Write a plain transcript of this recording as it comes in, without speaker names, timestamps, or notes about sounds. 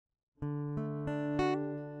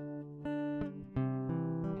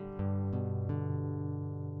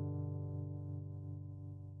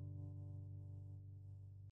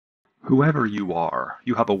Whoever you are,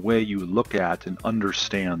 you have a way you look at and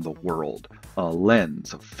understand the world, a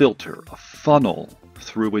lens, a filter, a funnel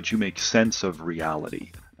through which you make sense of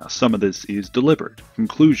reality. Now, some of this is deliberate,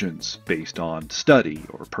 conclusions based on study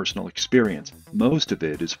or personal experience. Most of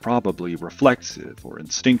it is probably reflexive or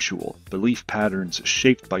instinctual, belief patterns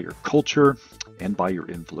shaped by your culture and by your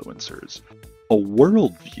influencers. A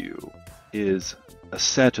worldview is a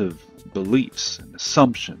set of beliefs and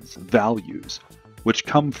assumptions, values, which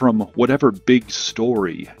come from whatever big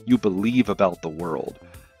story you believe about the world.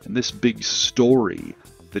 And this big story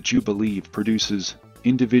that you believe produces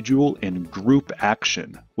individual and group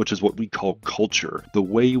action, which is what we call culture, the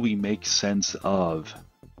way we make sense of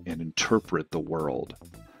and interpret the world.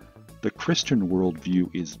 The Christian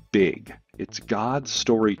worldview is big. It's God's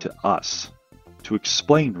story to us to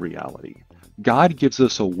explain reality. God gives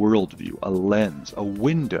us a worldview, a lens, a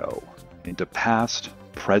window into past,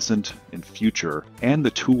 present, and future, and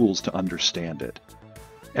the tools to understand it.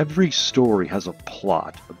 Every story has a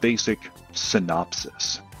plot, a basic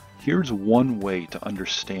synopsis. Here's one way to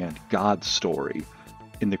understand God's story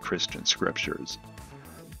in the Christian scriptures.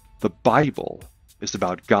 The Bible is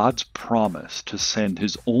about God's promise to send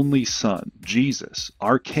his only son, Jesus,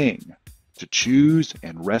 our King, to choose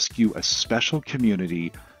and rescue a special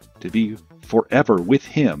community to be forever with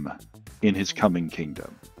him in his coming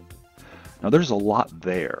kingdom. Now there's a lot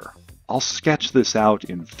there. I'll sketch this out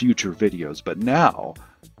in future videos, but now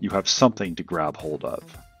you have something to grab hold of.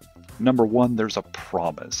 Number one, there's a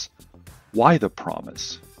promise. Why the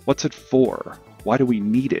promise? What's it for? Why do we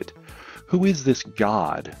need it? Who is this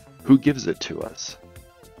God? Who gives it to us?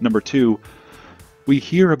 Number two, we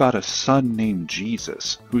hear about a son named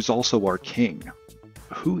Jesus, who's also our King.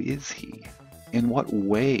 Who is he? In what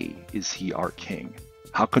way is he our King?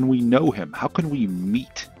 How can we know him? How can we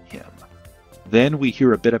meet him? Then we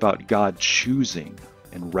hear a bit about God choosing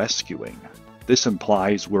and rescuing. This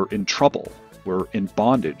implies we're in trouble, we're in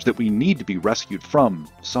bondage, that we need to be rescued from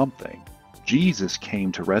something. Jesus came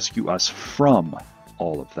to rescue us from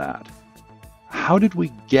all of that. How did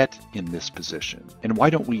we get in this position? And why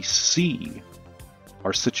don't we see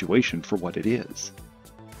our situation for what it is?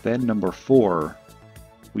 Then number four,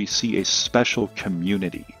 we see a special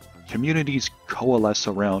community. Communities coalesce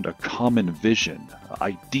around a common vision,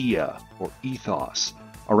 idea, or ethos,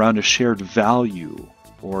 around a shared value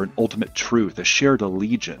or an ultimate truth, a shared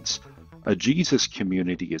allegiance. A Jesus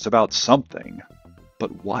community is about something,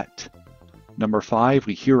 but what? Number five,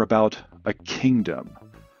 we hear about a kingdom.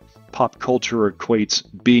 Pop culture equates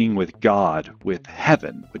being with God with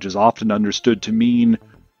heaven, which is often understood to mean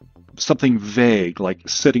something vague, like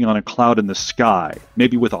sitting on a cloud in the sky,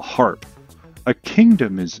 maybe with a harp. A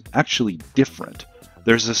kingdom is actually different.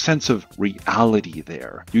 There's a sense of reality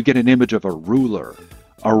there. You get an image of a ruler,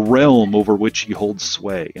 a realm over which he holds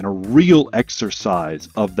sway, and a real exercise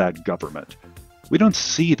of that government. We don't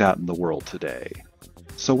see that in the world today.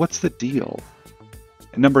 So what's the deal?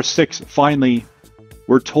 And number six, finally,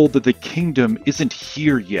 we're told that the kingdom isn't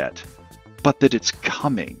here yet, but that it's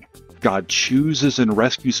coming. God chooses and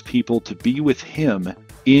rescues people to be with him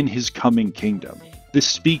in his coming kingdom. This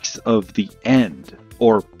speaks of the end,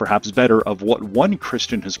 or perhaps better, of what one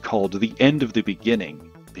Christian has called the end of the beginning,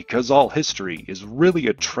 because all history is really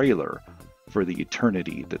a trailer for the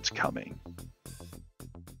eternity that's coming.